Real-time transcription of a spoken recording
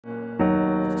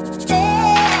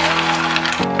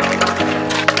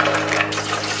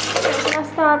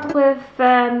Start with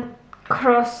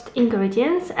crust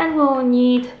ingredients, and we'll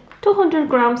need 200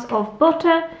 grams of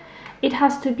butter. It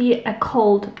has to be a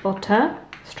cold butter,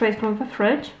 straight from the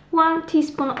fridge. 1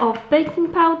 teaspoon of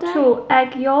baking powder, 2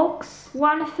 egg yolks,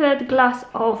 1/3 glass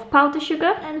of powdered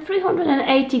sugar, and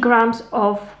 380 grams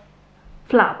of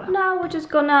flour. Now we're just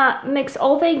gonna mix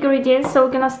all the ingredients. So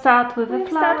we're gonna start with the flour.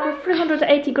 Start with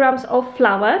 380 grams of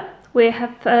flour. We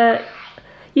have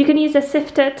you can use a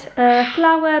sifted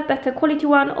flour, better quality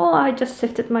one, or I just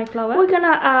sifted my flour. We're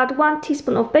gonna add 1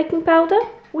 teaspoon of baking powder.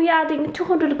 We're adding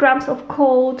 200 grams of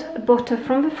cold butter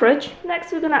from the fridge.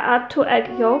 Next we're gonna add 2 egg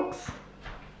yolks.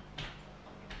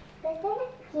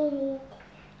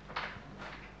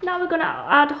 Now we're gonna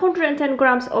add 110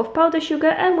 grams of powdered sugar,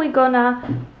 and we're gonna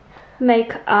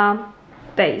make a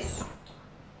base,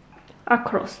 a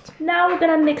crust. Now we're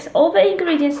gonna mix all the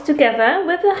ingredients together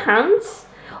with the hands,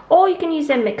 or you can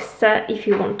use a mixer if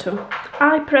you want to.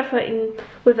 I prefer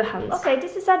with the hands. Okay,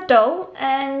 this is our dough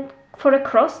and for a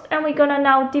crust, and we're gonna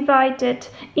now divide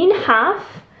it in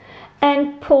half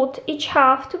and put each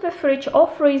half to the fridge or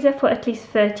freezer for at least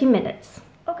 30 minutes.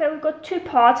 Okay, we've got 2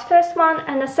 parts, first one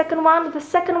and the second one. The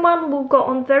second one will go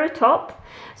on very top.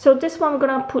 So this one we're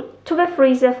gonna put to the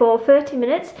freezer for 30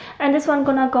 minutes, and this one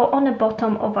gonna go on the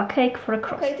bottom of a cake for a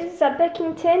crust. Okay, this is a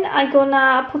baking tin. I'm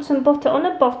gonna put some butter on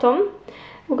the bottom.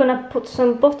 We're gonna put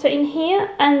some butter in here,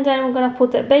 and then we're gonna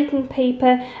put the baking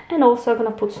paper, and also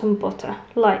gonna put some butter,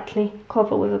 lightly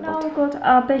cover with the butter. Now we've got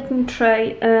our baking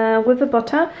tray with the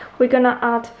butter. We're gonna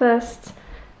add first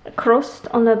a crust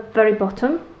on the very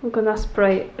bottom. We're gonna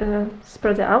spread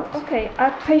it out. Okay,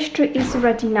 our pastry is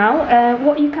ready now.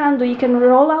 What you can do, you can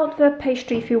roll out the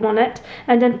pastry if you want it,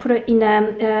 and then put it in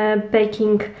a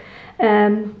baking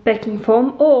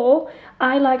foam, or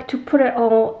I like to put it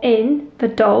all in the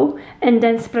dough and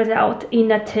then spread it out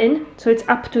in a tin. So it's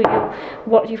up to you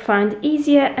what you find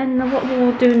easier. And what we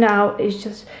will do now is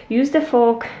just use the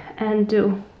fork and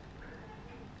do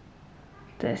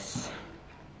this.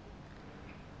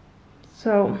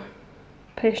 So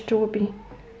pastry will be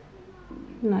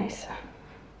nicer.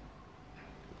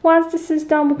 Once this is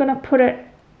done, we're gonna put it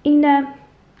in a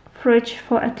fridge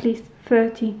for at least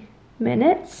 30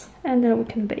 minutes, and then we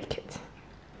can bake it.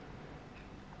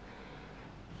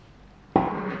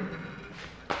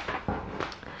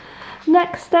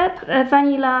 Next step,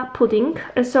 vanilla pudding.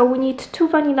 So we need 2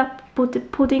 vanilla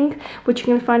pudding, which you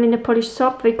can find in a Polish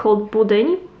shop. They call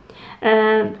budyń.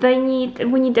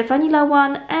 We need the vanilla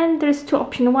one, and there's 2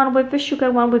 options: one with the sugar,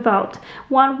 one without.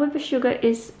 One with the sugar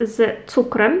is the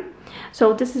cukrem,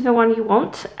 so this is the one you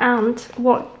want. And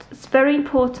what's very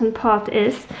important part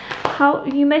is how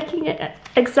you're making it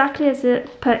exactly as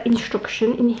per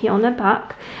instruction in here on the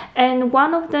back. And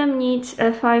one of them needs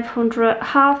 500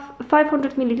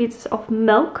 milliliters of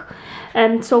milk,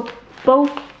 and so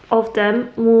both of them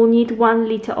will need 1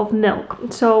 liter of milk.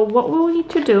 So what we will need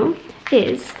to do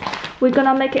is we're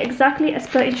gonna make it exactly as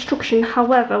per instruction.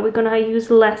 However, we're gonna use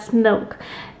less milk.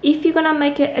 If you're gonna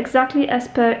make it exactly as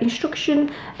per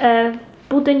instruction,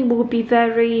 budyń will be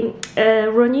very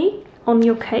runny on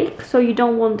your cake, so you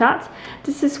don't want that.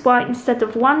 This is why instead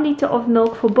of 1 liter of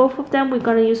milk for both of them, we're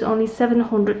gonna use only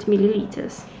 700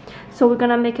 milliliters. So we're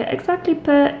gonna make it exactly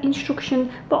per instruction,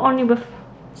 but only with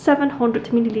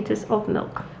 700 milliliters of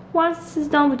milk. Once this is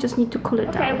done, we just need to cool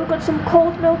it down. Okay, we've got some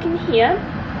cold milk in here,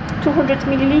 200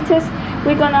 milliliters.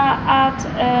 We're gonna add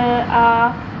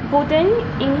our budyń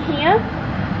in here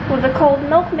with the cold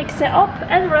milk, mix it up,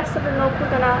 and the rest of the milk we're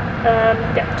gonna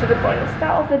get to the boil. The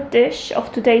start of the dish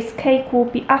of today's cake will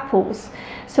be apples.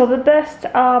 So the best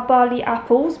are barley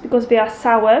apples because they are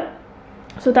sour.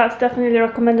 So that's definitely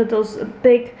recommended, those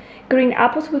big green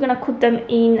apples. We're gonna cut them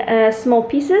in small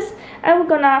pieces, and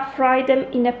we're gonna fry them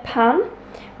in a pan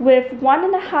with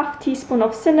 1.5 teaspoon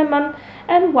of cinnamon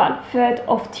and 1/3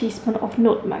 of teaspoon of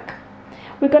nutmeg.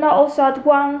 We're gonna also add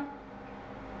 1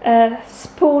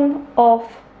 spoon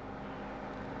of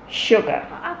sugar.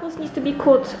 Apples need to be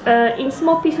cut in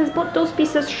small pieces, but those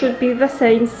pieces should be the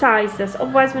same sizes,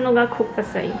 otherwise we're not gonna cook the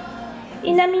same.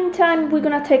 In the meantime, we're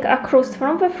gonna take our crust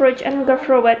from the fridge and we're gonna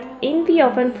throw it in the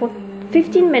oven for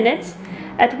 15 minutes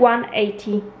at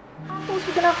 180. Apples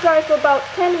we're gonna fry for about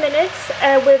 10 minutes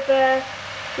with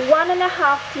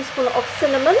 1.5 teaspoon of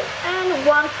cinnamon and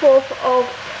 1/4 of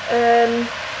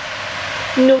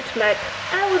nutmeg,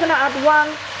 and we're gonna add 1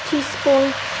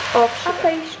 teaspoon of sugar. Our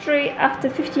pastry after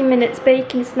 15 minutes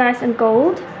baking is nice and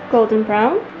golden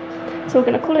brown, so we're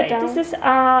gonna cool it down. This is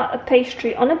our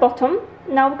pastry on the bottom.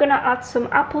 Now we're gonna add some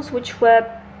apples which were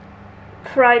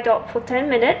fried up for 10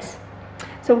 minutes,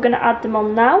 so we're gonna add them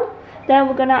on now. Then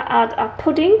we're gonna add our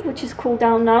pudding, which is cooled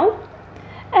down now.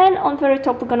 And on very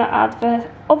top, we're gonna add the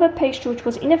other pastry, which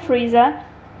was in the freezer.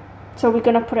 So we're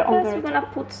gonna put it on. First, we're gonna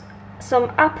put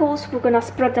some apples. We're gonna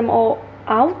spread them all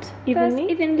out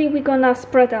evenly. We're gonna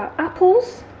spread our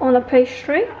apples on a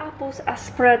pastry. Apples are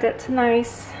spreaded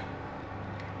nice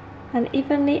and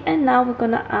evenly, and now we're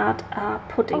gonna add our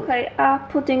pudding. Okay, our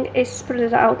pudding is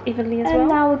spread out evenly as well.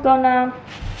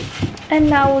 And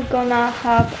now we're gonna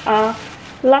have our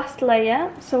last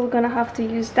layer, so we're gonna have to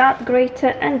use that grater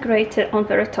and grate it on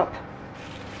very top.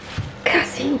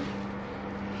 Cassie.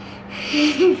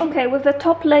 Okay, with the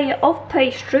top layer of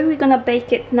pastry, we're gonna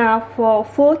bake it now for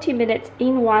 40 minutes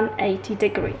in 180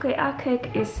 degrees. Okay, our cake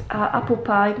is apple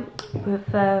pie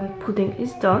with pudding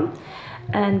is done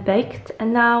and baked,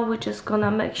 and now we're just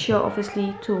gonna make sure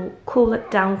obviously to cool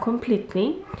it down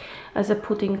completely, as the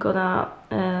pudding gonna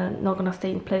not gonna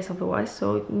stay in place otherwise,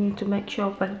 so we need to make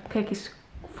sure the cake is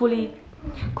fully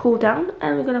cool down.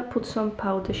 And we're gonna put some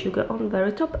powdered sugar on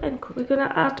very top and cook. We're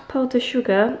gonna add powdered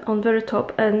sugar on very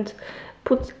top and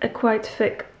put a quite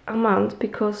thick amount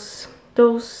because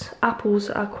those apples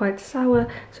are quite sour,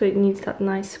 so it needs that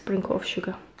nice sprinkle of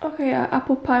sugar. Okay, our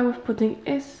apple pie with pudding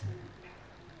is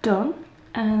done,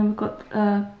 and we've got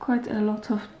quite a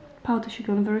lot of powdered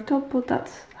sugar on the very top, but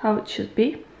that's how it should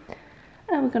be.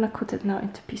 And we're gonna cut it now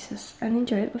into pieces and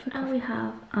enjoy it with a coffee. And we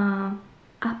have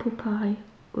apple pie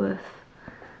with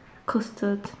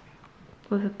custard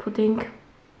with a pudding,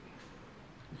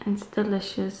 and it's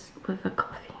delicious with a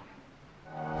coffee.